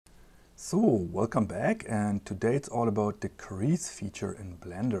So, welcome back, and today it's all about the Crease feature in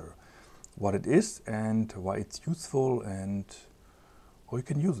Blender. What it is and why it's useful and how you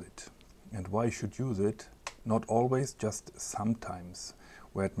can use it. And why you should use it, not always, just sometimes,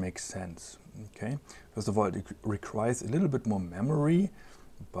 where it makes sense. Okay. First of all, it requires a little bit more memory,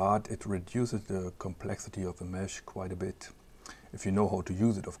 but it reduces the complexity of the mesh quite a bit, if you know how to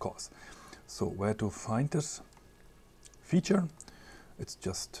use it, of course. So, where to find this feature? It's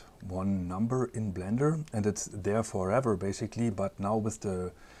just one number in Blender and it's there forever basically, but now with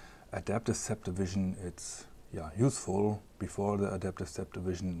the adaptive subdivision it's useful. Before the adaptive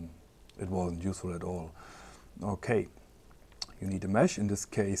subdivision it wasn't useful at all. Okay, you need a mesh, in this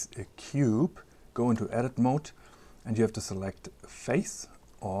case a cube. Go into edit mode and you have to select a face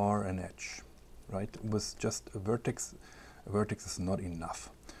or an edge, right? With just a vertex is not enough.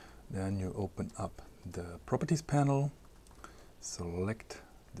 Then you open up the properties panel, select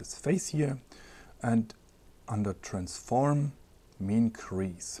this face here, and under transform, mean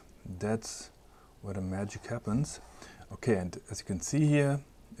crease. That's where the magic happens. Okay, and as you can see here,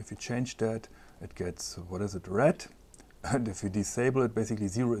 if you change that, it gets, what is it, red. And if you disable it, basically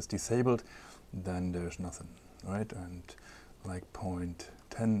 0 is disabled, then there's nothing, right? And like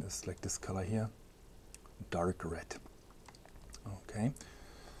 0.10 is like this color here, dark red. Okay,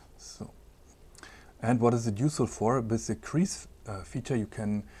 so. And what is it useful for? With the Crease feature you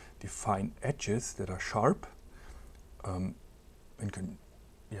can define edges that are sharp in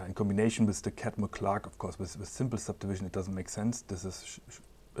combination with the Catmull-Clark. Of course, with simple subdivision it doesn't make sense. This is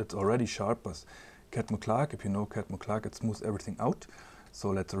it's already sharp, but Catmull-Clark, if you know Catmull-Clark, it smooths everything out. So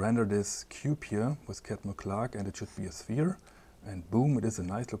let's render this cube here with Catmull-Clark and it should be a sphere, and boom, it is a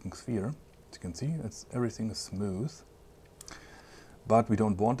nice looking sphere. As you can see, everything is smooth. But we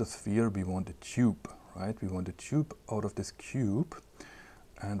don't want a sphere, we want a tube, right? We want a tube out of this cube.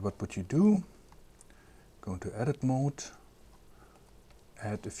 And what would you do? Go into edit mode,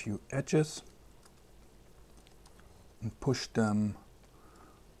 add a few edges, and push them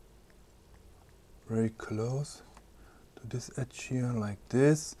very close to this edge here, like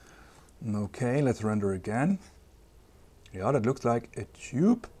this. Okay, let's render again. Yeah, that looks like a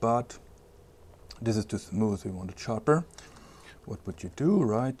tube, but this is too smooth, we want it sharper. What would you do,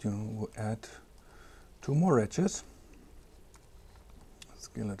 right? You add 2 more edges.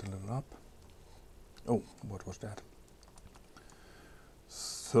 Scale it a little up. Oh, what was that?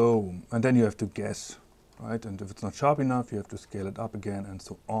 So, and then you have to guess, right? And if it's not sharp enough, you have to scale it up again and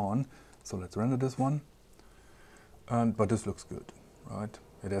so on. So let's render this one. But this looks good, right?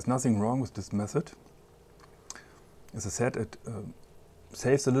 There's nothing wrong with this method. As I said, it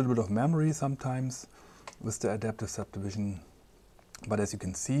saves a little bit of memory sometimes with the adaptive subdivision. But as you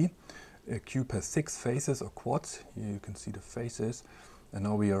can see, a cube has 6 faces or quads. Here you can see the faces. And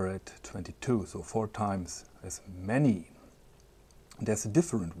now we are at 22, so 4 times as many. There's a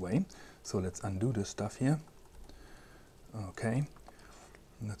different way. So let's undo this stuff here. Okay.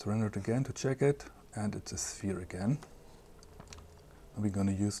 Let's render it again to check it. And it's a sphere again. And we're going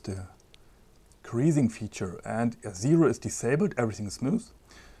to use the creasing feature. And 0 is disabled, everything is smooth.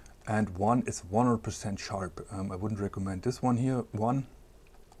 And 1 is 100% sharp. I wouldn't recommend this one here. 1,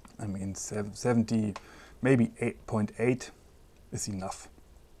 I mean 70, maybe 8.8 is enough.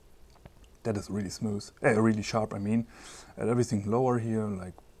 That is really smooth, really sharp. I mean, and everything lower here,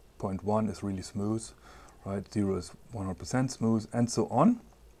 like 0.1 is really smooth, right? 0 is 100% smooth, and so on.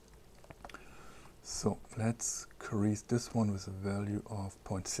 So let's crease this one with a value of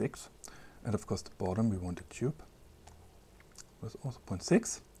 0.6, and of course the bottom we want a tube with also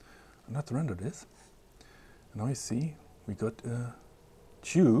 0.6. And let's render this. And now you see we got a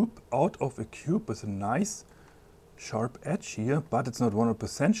tube out of a cube with a nice sharp edge here, but it's not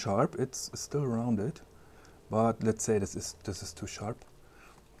 100% sharp, it's still rounded. But let's say this is too sharp.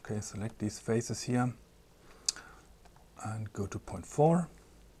 Okay, select these faces here and go to 0.4,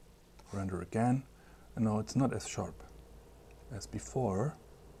 render again, and now it's not as sharp as before.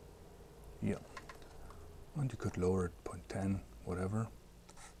 Yeah. And you could lower it 0.10, whatever.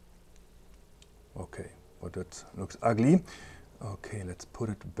 Okay, but that looks ugly. Okay, let's put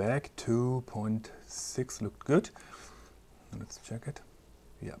it back to 0.6, looked good. Let's check it.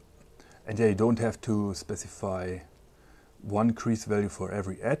 Yeah. And yeah, you don't have to specify one crease value for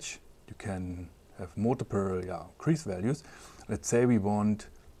every edge. You can have multiple crease values. Let's say we want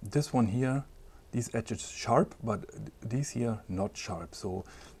this one here, these edges sharp, but these here not sharp. So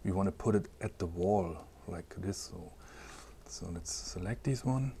we want to put it at the wall like this. So let's select this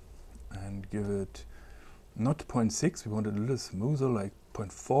one and give it not 0.6, we want it a little smoother, like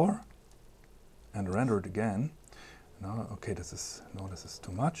 0.4, and render it again. Now, okay, this is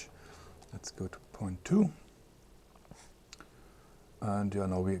too much. Let's go to 0.2. And yeah,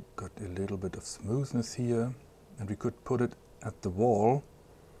 now we got a little bit of smoothness here, and we could put it at the wall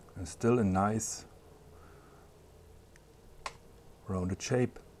and still a nice rounded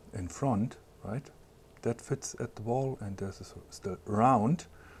shape in front, right? That fits at the wall, and this is still round.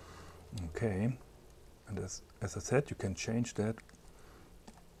 Okay, and as I said, you can change that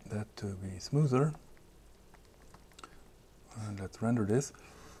to be smoother. And let's render this.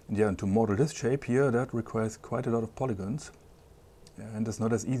 And yeah, and to model this shape here, that requires quite a lot of polygons. And it's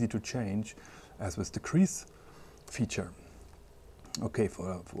not as easy to change as with the crease feature. Okay,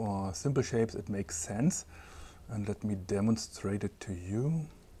 for simple shapes it makes sense. And let me demonstrate it to you.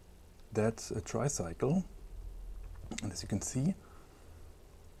 That's a tricycle. And as you can see,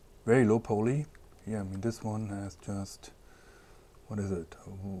 very low poly. Yeah, I mean this one has just, what is it,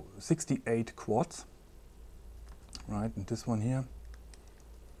 68 quads. Right, and this one here,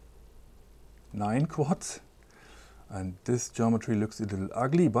 9 quads. And this geometry looks a little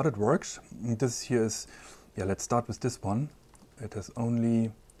ugly, but it works. And this here is, yeah, let's start with this one. It has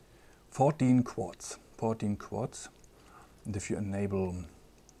only 14 quads. 14 quads. And if you enable,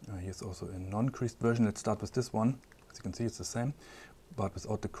 here's also a non-creased version. Let's start with this one. As you can see, it's the same, but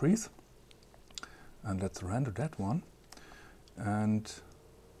without the crease. And let's render that one. And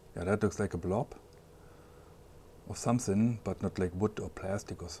yeah, that looks like a blob of something, but not like wood or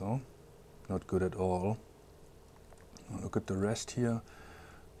plastic or so. Not good at all. Look at the rest here.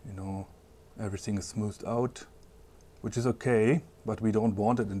 You know, everything is smoothed out, which is okay, but we don't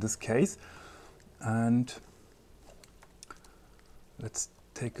want it in this case. And let's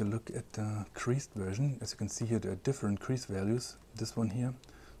take a look at the creased version. As you can see here, there are different crease values. This one here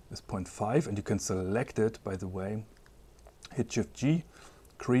is 0.5, and you can select it, by the way. Hit Shift G,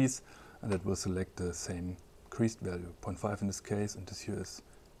 crease, and it will select the same creased value, 0.5 in this case, and this here is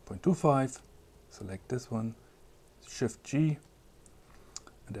 0.25. Select this one, Shift G,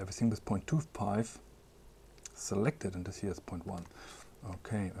 and everything with 0.25 selected, and this here is 0.1.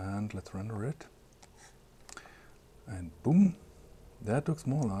 Okay, and let's render it. And boom, that looks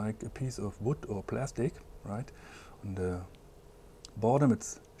more like a piece of wood or plastic, right? On the bottom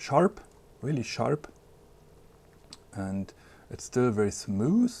it's sharp, really sharp, and it's still very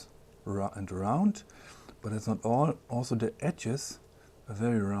smooth and round, but it's not all. Also the edges are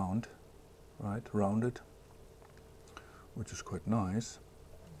very round, right? Rounded, which is quite nice.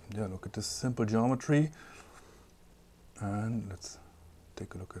 Yeah, look at this simple geometry. And let's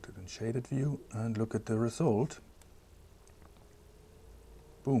take a look at it in shaded view and look at the result.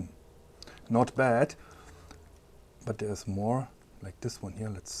 Boom. Not bad, but there's more like this one here.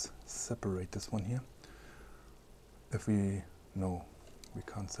 Let's separate this one here. If we, no, we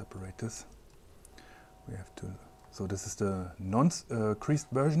can't separate this. We have to, so this is the non-creased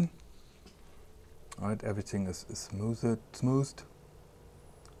version. Right, everything is smoothed.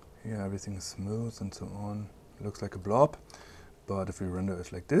 Here everything is smooth and so on. Looks like a blob, but if we render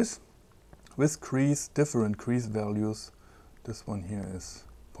it like this, with crease, different crease values, this one here is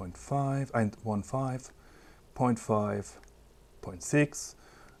 0.5 and 1.5, 0.5, 0.6,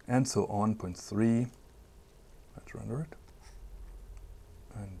 and so on, 0.3. Let's render it,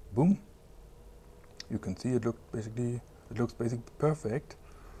 and boom. You can see it looks basically perfect.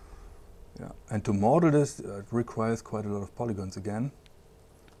 Yeah, and to model this, it requires quite a lot of polygons again,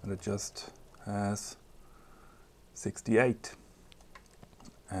 and it just has 68.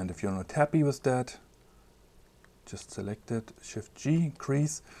 And if you're not happy with that, just select it, Shift G,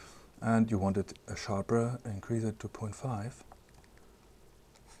 crease, and you want it sharper, increase it to 0.5,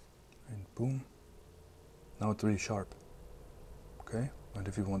 and boom, now it's really sharp. Okay, and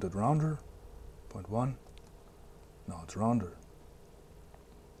if you want it rounder, 0.1, now it's rounder.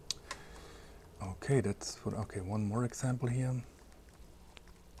 Okay, that's what, okay, one more example here.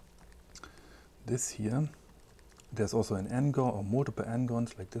 This here, there's also an n-gon or multiple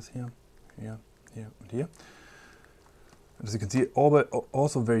n-gons like this here, here, here, and here. As you can see,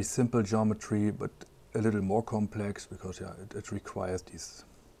 also very simple geometry, but a little more complex because yeah, it requires this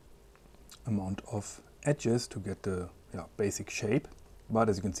amount of edges to get the basic shape. But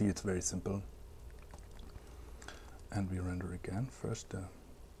as you can see, it's very simple. And we render again first the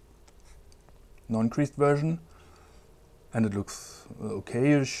non-creased version, and it looks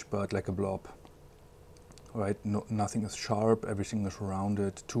okayish, but like a blob. Right? No, nothing is sharp. Everything is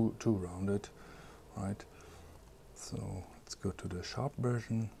rounded, too rounded. Right? So let's go to the sharp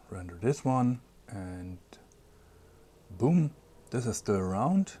version, render this one, and boom, this is still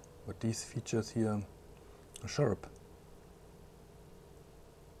round, but these features here are sharp.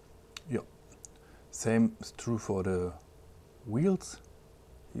 Yeah, same is true for the wheels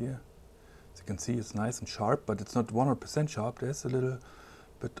here. can see it's nice and sharp, but it's not 100% sharp. There's a little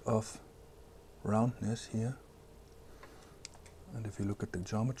bit of roundness here. And if you look at the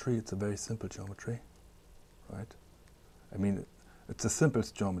geometry, it's a very simple geometry, right? I mean, it's the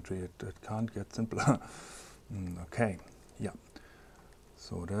simplest geometry. It can't get simpler. Okay, yeah.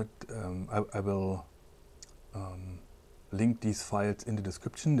 So that I will link these files in the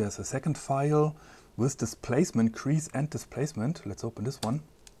description. There's a second file with displacement, crease and displacement. Let's open this one.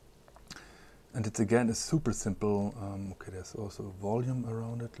 And it's again a super simple, okay, there's also volume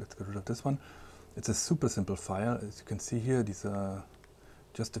around it. Let's get rid of this one. It's a super simple file. As you can see here, these are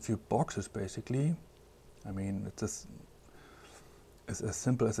just a few boxes basically. I mean, it's as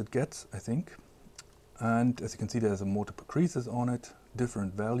simple as it gets, I think. And as you can see, there's multiple creases on it,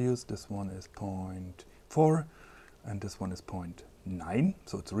 different values. This one is 0.4 and this one is 0.9.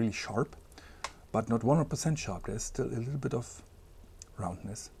 So it's really sharp, but not 100% sharp. There's still a little bit of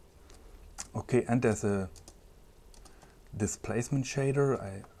roundness. Okay, and there's a displacement shader.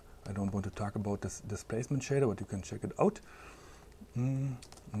 I don't want to talk about this displacement shader, but you can check it out. And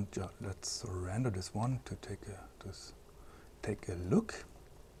let's render this one to take a look.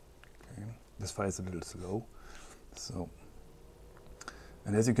 Okay. This file is a little slow. So,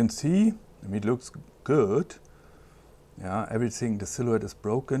 and as you can see, I mean, it looks good. Yeah, everything, the silhouette is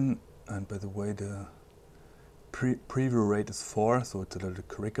broken, and by the way, the preview rate is 4, so it's a little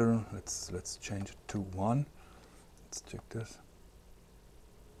quicker. Let's change it to 1. Let's check this.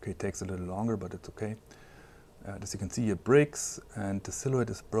 Okay, it takes a little longer, but it's okay. As you can see, it breaks, and the silhouette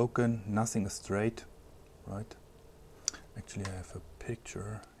is broken. Nothing is straight, right? Actually, I have a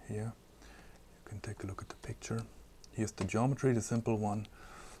picture here. You can take a look at the picture. Here's the geometry, the simple one,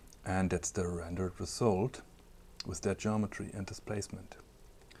 and that's the rendered result with that geometry and displacement.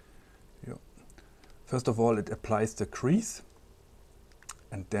 Yeah. First of all, it applies the crease,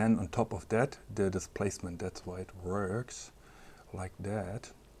 and then on top of that, the displacement. That's why it works like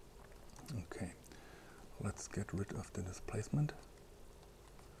that. Okay, let's get rid of the displacement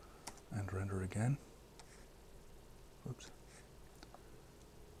and render again. Oops.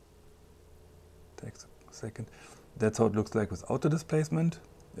 Takes a second. That's how it looks like without the displacement.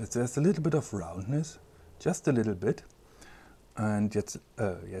 There's a little bit of roundness, just a little bit. And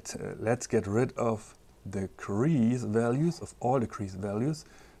let's get rid of the crease values, of all the crease values.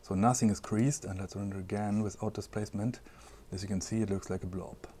 So nothing is creased, and let's render again without displacement. As you can see, it looks like a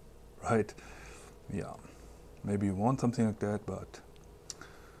blob, right? Yeah, maybe you want something like that, but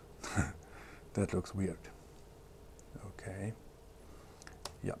that looks weird. Okay,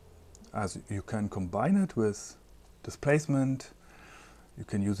 yeah, as you can combine it with displacement, you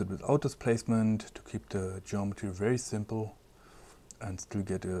can use it without displacement to keep the geometry very simple and still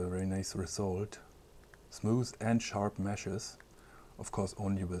get a very nice result. Smooth and sharp meshes, of course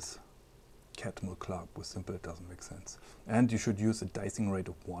only with Catmull Club. With simple it doesn't make sense. And you should use a dicing rate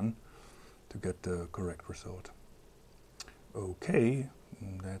of 1 to get the correct result. Okay,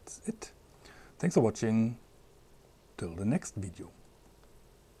 that's it. Thanks for watching. Till the next video.